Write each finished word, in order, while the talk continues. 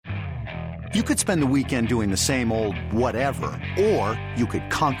You could spend the weekend doing the same old whatever, or you could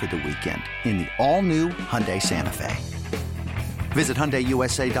conquer the weekend in the all-new Hyundai Santa Fe. Visit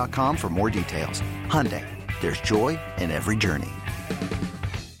HyundaiUSA.com for more details. Hyundai, there's joy in every journey.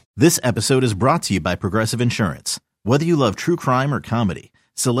 This episode is brought to you by Progressive Insurance. Whether you love true crime or comedy,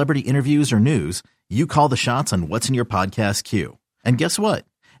 celebrity interviews or news, you call the shots on what's in your podcast queue. And guess what?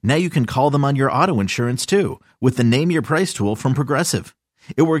 Now you can call them on your auto insurance too with the Name Your Price tool from Progressive.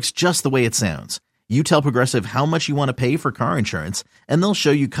 It works just the way it sounds. You tell Progressive how much you want to pay for car insurance, and they'll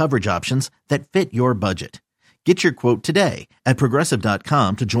show you coverage options that fit your budget. Get your quote today at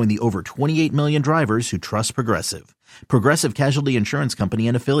Progressive.com to join the over 28 million drivers who trust Progressive. Progressive Casualty Insurance Company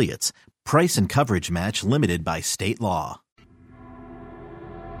and Affiliates. Price and coverage match limited by state law.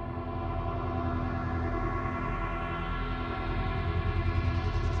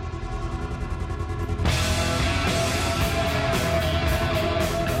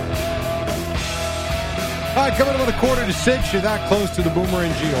 All right, coming up at 5:45, you're that close to the Boomer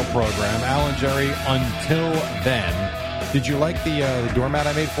and Geo program. Alan Jerry, until then. Did you like the doormat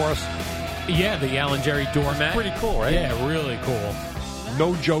I made for us? Yeah, the Alan Jerry doormat. It's pretty cool, right? Yeah, really cool.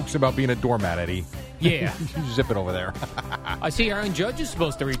 No jokes about being a doormat, Eddie. Yeah. You zip it over there. I see Aaron Judge is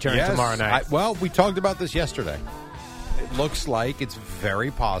supposed to return Yes, tomorrow night. Well, we talked about this yesterday. It looks like it's very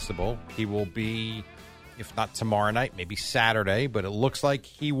possible he will be, if not tomorrow night, maybe Saturday, but it looks like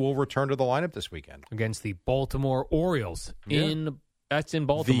he will return to the lineup this weekend. Against the Baltimore Orioles. Yeah. That's in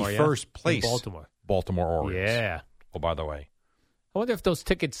Baltimore, The yeah? first place in Baltimore Orioles. Yeah. Oh, by the way. I wonder if those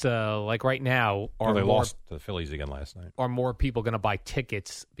tickets, like right now, They lost to the Phillies again last night. Are more people going to buy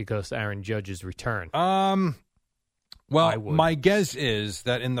tickets because Aaron Judge's return? Well, my guess is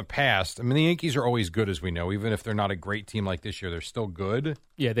that in the past, I mean, the Yankees are always good, as we know. Even if they're not a great team like this year, they're still good.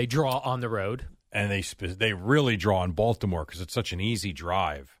 Yeah, they draw on the road. And they really draw in Baltimore because it's such an easy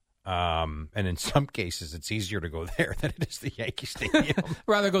drive. And in some cases, it's easier to go there than it is the Yankee Stadium.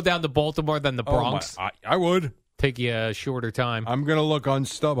 Rather go down to Baltimore than the Bronx. I would. Take you a shorter time. I'm going to look on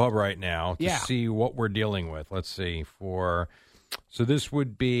StubHub right now to Yeah. see what we're dealing with. Let's see. So this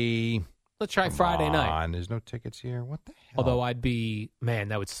would be... Let's try Friday night. There's no tickets here. What the hell? Although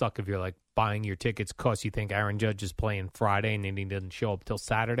that would suck if you're like buying your tickets because you think Aaron Judge is playing Friday and then he doesn't show up till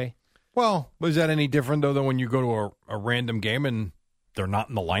Saturday. Well, was that any different, though, than when you go to a random game and they're not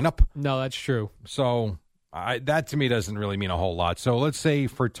in the lineup? No, that's true. So that to me doesn't really mean a whole lot. So let's say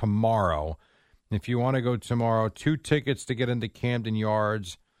for tomorrow, if you want to go tomorrow, 2 tickets to get into Camden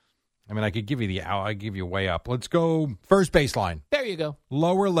Yards. I mean, I could give you I give you way up. Let's go first baseline. There you go.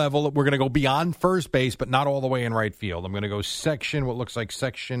 Lower level. We're going to go beyond first base, but not all the way in right field. I'm going to go what looks like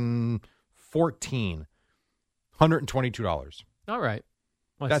section 14, $122. All right.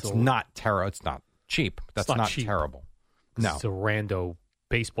 That's not terrible. It's not cheap. That's not cheap. terrible. No. It's a rando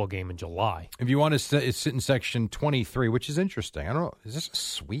baseball game in July. If you want to sit in section 23, which is interesting. I don't know. Is this a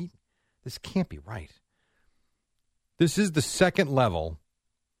suite? This can't be right. This is the second level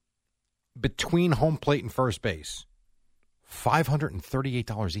between home plate and first base.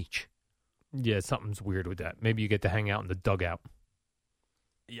 $538 each. Yeah, something's weird with that. Maybe you get to hang out in the dugout.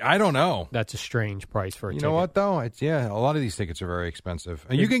 I don't know. That's a strange price for a ticket. You know what, though? A lot of these tickets are very expensive.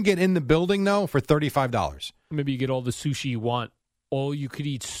 And you can get in the building, though, for $35. Maybe you get all the sushi you want. All you could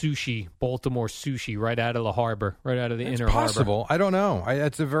eat sushi, Baltimore sushi, right out of the harbor, right out of the inner harbor. It's possible. I don't know.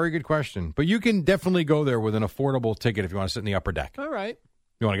 That's a very good question. But you can definitely go there with an affordable ticket if you want to sit in the upper deck. All right.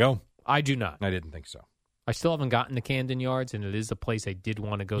 You want to go? I do not. I didn't think so. I still haven't gotten to Camden Yards, and it is a place I did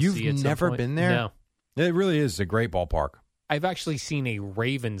want to go see at some point. You've never been there? No. It really is a great ballpark. I've actually seen a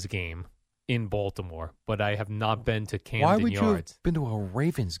Ravens game in Baltimore, but I have not been to Camden Why would Yards. you have been to a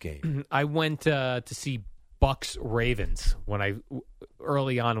Ravens game? I went to see Bucks Ravens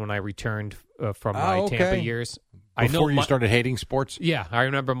early on when I returned from my Tampa years. Before you started hating sports? Yeah, I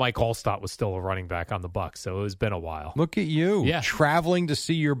remember Mike Allstott was still a running back on the Bucks, so it's been a while. Look at you, traveling to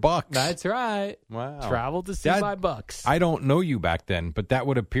see your Bucks. That's right. Wow. Traveled to see my Bucks. I don't know you back then, but that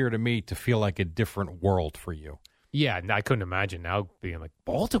would appear to me to feel like a different world for you. Yeah, I couldn't imagine now being like,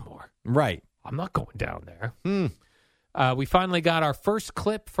 Baltimore. Right. I'm not going down there. We finally got our first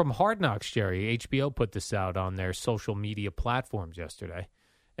clip from Hard Knocks, Jerry. HBO put this out on their social media platforms yesterday,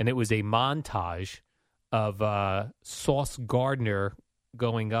 and it was a montage of Sauce Gardner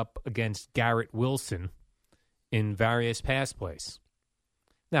going up against Garrett Wilson in various pass plays.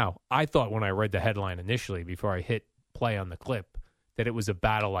 Now, I thought when I read the headline initially, before I hit play on the clip, that it was a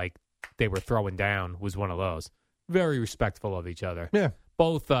battle like they were throwing down, was one of those. Very respectful of each other. Yeah.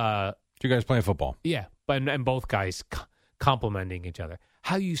 Both. You guys playing football? Yeah, and both guys complimenting each other.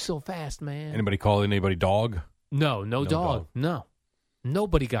 How you so fast, man? Anybody call anybody dog? No dog. No.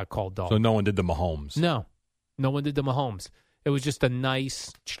 Nobody got called dog. So no one did the Mahomes. No one did the Mahomes. It was just a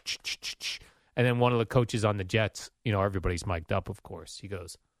nice, and then one of the coaches on the Jets, everybody's mic'd up, of course. He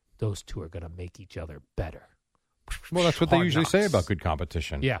goes, those two are going to make each other better. Well, that's what they Hard usually knocks. say about good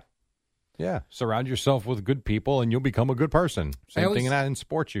competition. Yeah. Yeah. Surround yourself with good people and you'll become a good person. Same thing in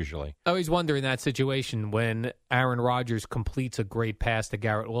sports usually. I always wonder in that situation when Aaron Rodgers completes a great pass to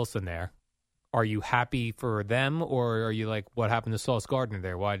Garrett Wilson there, are you happy for them or are you like, what happened to Sauce Gardner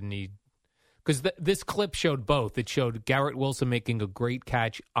there? Why didn't he? Because this clip showed both. It showed Garrett Wilson making a great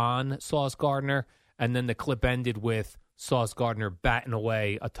catch on Sauce Gardner, and then the clip ended with Sauce Gardner batting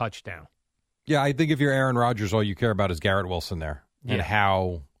away a touchdown. Yeah, I think if you're Aaron Rodgers, all you care about is Garrett Wilson there and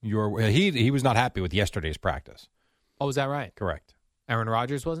how he was not happy with yesterday's practice. Oh, is that right? Correct. Aaron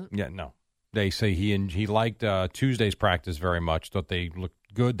Rodgers wasn't? Yeah, no. They say he liked Tuesday's practice very much, thought they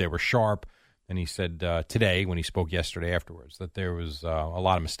looked good, they were sharp, and he said today, when he spoke yesterday afterwards, that there was a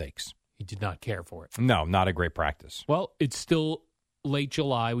lot of mistakes. He did not care for it. No, not a great practice. Well, it's still late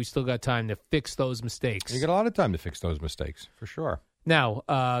July. We still got time to fix those mistakes. You got a lot of time to fix those mistakes, for sure. Now,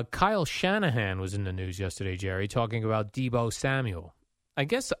 Kyle Shanahan was in the news yesterday, Jerry, talking about Deebo Samuel. I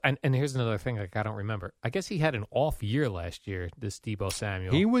guess, and here's another thing I don't remember. I guess he had an off year last year, this Deebo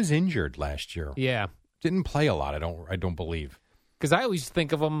Samuel. He was injured last year. Yeah. Didn't play a lot, I don't believe. Because I always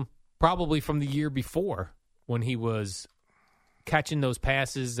think of him probably from the year before when he was catching those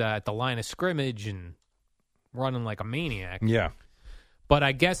passes at the line of scrimmage and running like a maniac. Yeah. But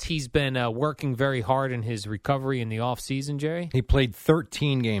I guess he's been working very hard in his recovery in the offseason, Jerry. He played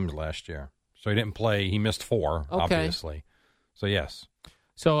 13 games last year. So he didn't play. He missed 4, obviously. So, yes.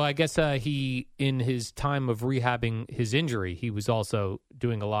 So I guess he, in his time of rehabbing his injury, he was also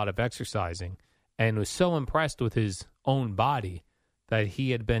doing a lot of exercising and was so impressed with his own body that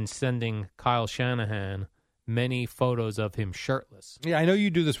he had been sending Kyle Shanahan many photos of him shirtless. Yeah, I know you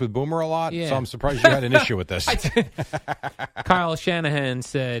do this with Boomer a lot, Yeah. so I'm surprised you had an issue with this. Kyle Shanahan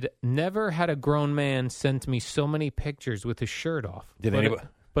said, never had a grown man sent me so many pictures with his shirt off.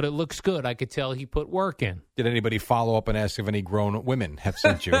 But it looks good. I could tell he put work in. Did anybody follow up and ask if any grown women have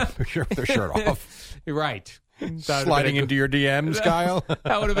sent you a picture of their shirt off? You're right. Sliding into your DMs, Kyle?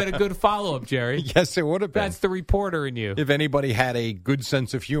 That would have been a good follow-up, Jerry. Yes, it would have been. That's the reporter in you. If anybody had a good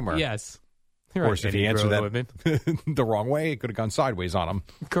sense of humor. Yes. Of course, if he answered that women. the wrong way, it could have gone sideways on him.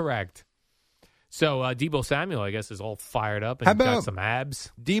 Correct. So Deebo Samuel, I guess, is all fired up and How about got some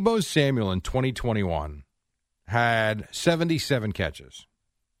abs. Deebo Samuel in 2021 had 77 catches.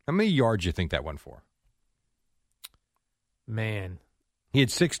 How many yards do you think that went for? Man. He had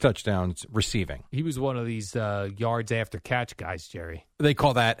 6 touchdowns receiving. He was one of these yards after catch guys, Jerry. They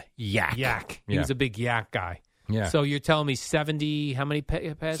call that yak. Yak. He Yeah. was a big yak guy. Yeah. So you're telling me 70, how many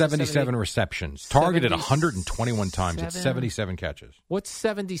passes? 77 receptions. Targeted 70 121 times. It's 77 catches. What's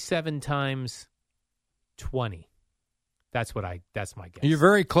 77 times 20? That's my guess. You're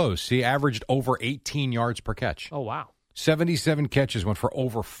very close. He averaged over 18 yards per catch. Oh, wow. 77 catches went for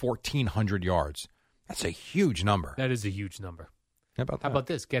over 1,400 yards. That's a huge number. That is a huge number. How about that? How about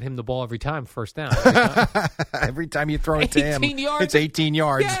this? Get him the ball every time, first down. Every time you throw it to him, 18 yards? it's 18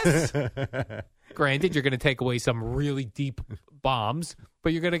 yards. Yes. Granted, you're going to take away some really deep bombs,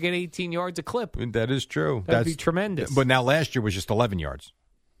 but you're going to get 18 yards a clip. That is true. That'd be tremendous. But now last year was just 11 yards.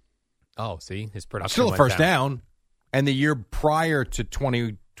 Oh, see, his production Still a went first down. And the year prior to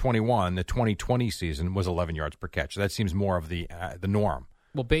 2021, the 2020 season, was 11 yards per catch. So that seems more of the norm.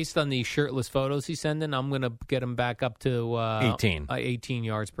 Well, based on the shirtless photos he's sending, I'm going to get him back up to 18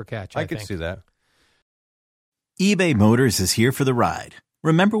 yards per catch. I could think. see that. eBay Motors is here for the ride.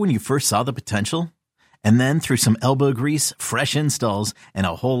 Remember when you first saw the potential? And then through some elbow grease, fresh installs, and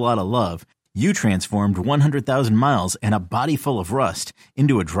a whole lot of love, you transformed 100,000 miles and a body full of rust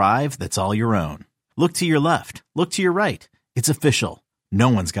into a drive that's all your own. Look to your left. Look to your right. It's official. No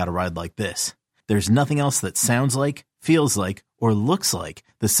one's got a ride like this. There's nothing else that sounds like, feels like, or looks like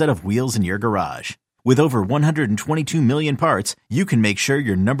the set of wheels in your garage. With over 122 million parts, you can make sure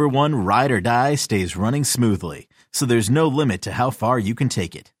your number one ride or die stays running smoothly. So there's no limit to how far you can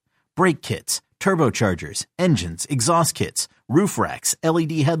take it. Brake kits, turbochargers, engines, exhaust kits, roof racks,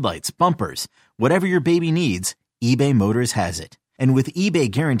 LED headlights, bumpers, whatever your baby needs, eBay Motors has it. And with eBay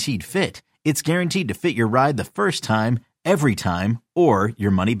Guaranteed Fit, it's guaranteed to fit your ride the first time, every time, or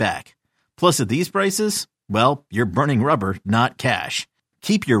your money back. Plus at these prices, well, you're burning rubber, not cash.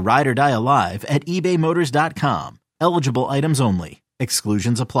 Keep your ride or die alive at ebaymotors.com. Eligible items only.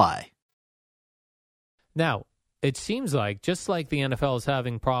 Exclusions apply. Now, it seems like, just like the NFL is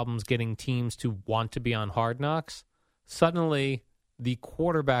having problems getting teams to want to be on Hard Knocks, suddenly the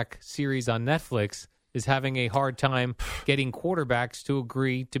quarterback series on Netflix is having a hard time getting quarterbacks to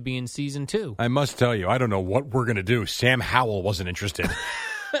agree to be in season 2. I must tell you, I don't know what we're going to do. Sam Howell wasn't interested.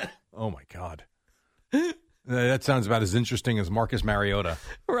 Oh, my God. That sounds about as interesting as Marcus Mariota.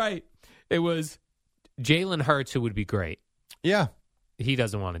 Right. It was Jalen Hurts who would be great. Yeah. He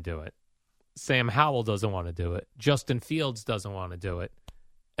doesn't want to do it. Sam Howell doesn't want to do it. Justin Fields doesn't want to do it.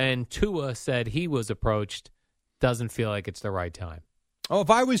 And Tua said he was approached, doesn't feel like it's the right time. Oh, if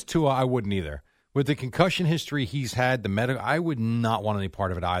I was Tua, I wouldn't either. With the concussion history he's had, I would not want any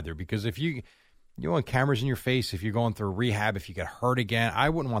part of it either. Because if you want cameras in your face, if you're going through rehab, if you get hurt again, I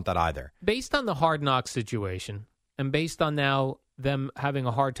wouldn't want that either. Based on the Hard Knocks situation, and based on now them having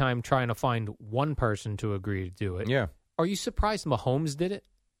a hard time trying to find one person to agree to do it, Yeah. Are you surprised Mahomes did it?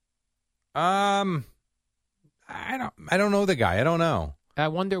 I don't know the guy. I don't know. I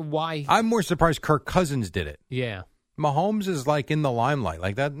wonder why. I'm more surprised Kirk Cousins did it. Yeah. Mahomes is like in the limelight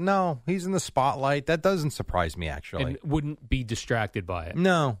like that. No, he's in the spotlight. That doesn't surprise me, actually. And wouldn't be distracted by it.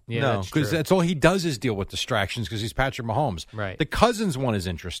 No, Yeah, because that's all he does is deal with distractions because he's Patrick Mahomes. Right. The Cousins one is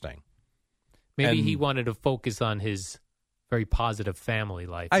interesting. Maybe he wanted to focus on his very positive family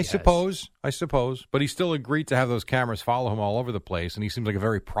life. I suppose. But he still agreed to have those cameras follow him all over the place, and he seems like a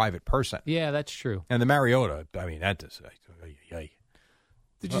very private person. Yeah, that's true. And the Mariota, I mean, that just...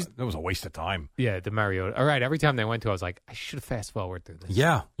 Did you? That was a waste of time. Yeah, the Mariota. All right, every time they went to, I was like, I should have fast forward through this.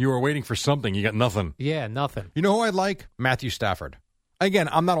 Yeah, you were waiting for something. You got nothing. Yeah, nothing. You know who I'd like? Matthew Stafford. Again,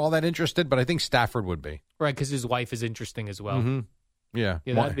 I'm not all that interested, but I think Stafford would be. Right, because his wife is interesting as well. Mm-hmm. Yeah.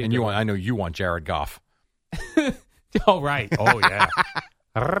 That'd be a and good you one. I know you want Jared Goff. Oh, right. Oh, yeah.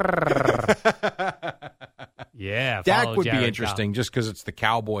 Yeah. Dak follow would Jared be interesting just because it's the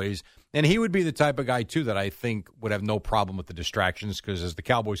Cowboys. And he would be the type of guy, too, that I think would have no problem with the distractions because as the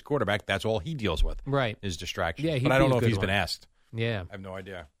Cowboys quarterback, that's all he deals with. Right. Is distractions. Yeah, he'd but I be don't a know if good he's one. been asked. Yeah. I have no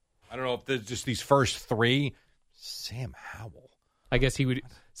idea. I don't know if there's just these first three. Sam Howell. I guess he would.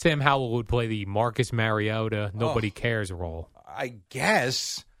 Sam Howell would play the Marcus Mariota, nobody cares role. I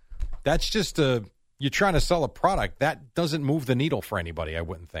guess that's just you're trying to sell a product. That doesn't move the needle for anybody, I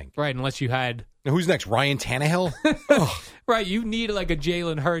wouldn't think. Right, unless you had. Now, who's next? Ryan Tannehill? Right, you need like a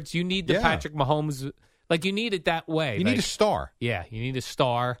Jalen Hurts. You need the Patrick Mahomes. Like, you need it that way. You need a star. Yeah, you need a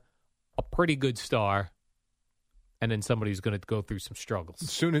star, a pretty good star, and then somebody who's going to go through some struggles.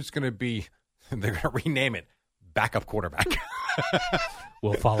 Soon it's going to be, they're going to rename it backup quarterback.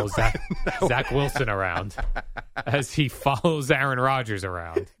 We'll follow Zach Wilson around as he follows Aaron Rodgers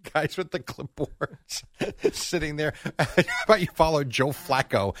around. Guys with the clipboards sitting there. How about you follow Joe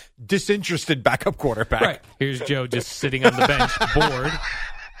Flacco, disinterested backup quarterback? Right. Here's Joe just sitting on the bench,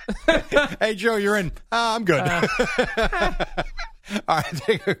 bored. Hey, Joe, you're in. I'm good. All right,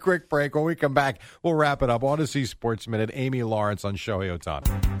 take a quick break. When we come back, we'll wrap it up. On to see Sports Minute, Amy Lawrence on Shohei Ohtani.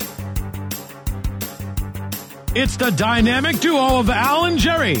 It's the dynamic duo of Al and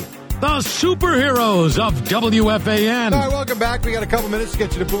Jerry, the superheroes of WFAN. All right, welcome back. We got a couple minutes to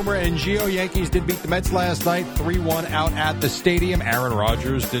get you to Boomer and Gio. Yankees did beat the Mets last night, 3-1 out at the stadium. Aaron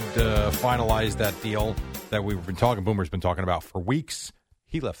Rodgers did finalize that deal that Boomer's been talking about for weeks.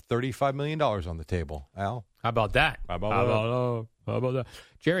 He left $35 million on the table. Al? How about that? How about that?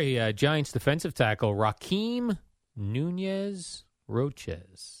 Jerry, Giants defensive tackle Raheem Nunez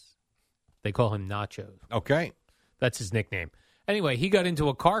Roches. They call him Nacho. Okay. That's his nickname. Anyway, he got into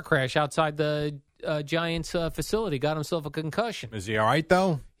a car crash outside the Giants facility, got himself a concussion. Is he all right,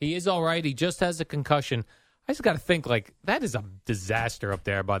 though? He is all right. He just has a concussion. I just got to think, like, that is a disaster up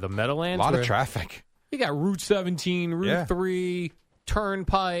there by the Meadowlands. A lot of traffic. You got Route 17, Route 3,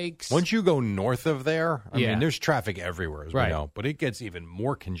 turnpikes. Once you go north of there, I Yeah. mean, there's traffic everywhere, as we Right. know, but it gets even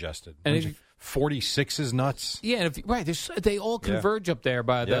more congested. And 46 is nuts. Yeah, and they all converge up there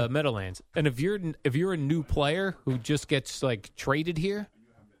by the Meadowlands. And if you're a new player who just gets like traded here,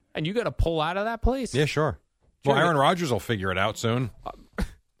 and you got to pull out of that place, Yeah, sure. Well, Aaron Rodgers will figure it out soon.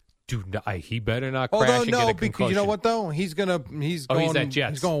 dude, he better not crash Although and get a no, concussion. because you know what though, he's going. He's at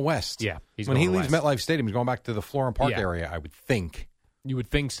Jets. He's going west. Yeah, he's when going he leaves west. MetLife Stadium, he's going back to the Florham Park Yeah. area. I would think You would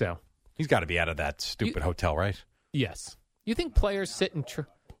think so. he's got to be out of that stupid hotel, right? Yes. You think players sit in?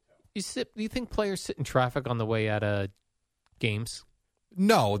 You think players sit in traffic on the way out of games?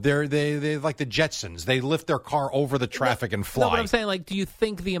 No, they're like the Jetsons. They lift their car over the traffic and fly. No, but I'm saying, like, do you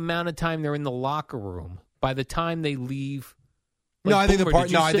think the amount of time they're in the locker room by the time they leave? No, I think the Boomer, park.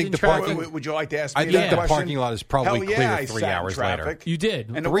 did you No, I sit think in the traffic? parking. Would you like to ask me I that think the question? parking lot is probably Hell yeah, clear I 3 sat in hours later. traffic. You did.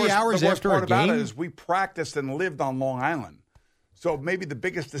 And the 3 worst- hours the worst after a part about it game? is we practiced and lived on Long Island. So maybe the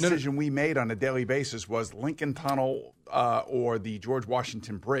biggest decision we made on a daily basis was Lincoln Tunnel or the George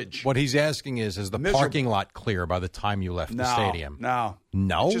Washington Bridge. What he's asking is the parking lot clear by the time you left the stadium? No.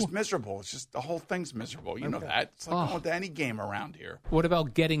 No? It's just miserable. It's just the whole thing's miserable. You know that. It's like going to any game around here. What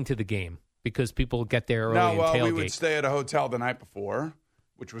about getting to the game? Because people get there early and tailgate. We would stay at a hotel the night before,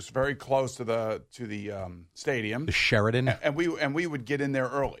 which was very close to the stadium. The Sheridan? And we would get in there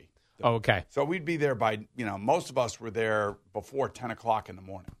early. Oh, okay. So we'd be there by, most of us were there before 10 o'clock in the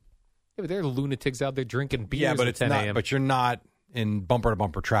morning. Yeah, but there are lunatics out there drinking beers yeah, but at 10 a.m. But you're not in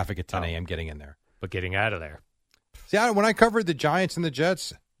bumper-to-bumper traffic at 10 a.m. getting in there. But getting out of there. See, when I covered the Giants and the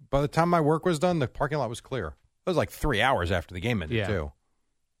Jets, by the time my work was done, the parking lot was clear. It was like 3 hours after the game ended, too.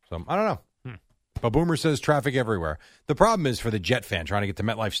 So, I don't know. But Boomer says traffic everywhere. The problem is for the Jet fan trying to get to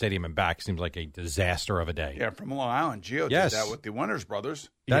MetLife Stadium and back seems like a disaster of a day. Yeah, from Long Island. Gio did that with the Winters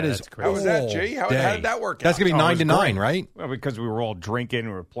brothers. That is that's crazy. How was that, G? How did that work out? That's going to be 9 to 9, right? Well, because we were all drinking,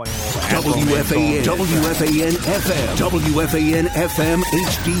 we were playing all the WFAN FM, WFAN FM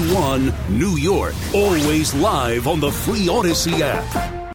HD1, New York. Always live on the free Odyssey app.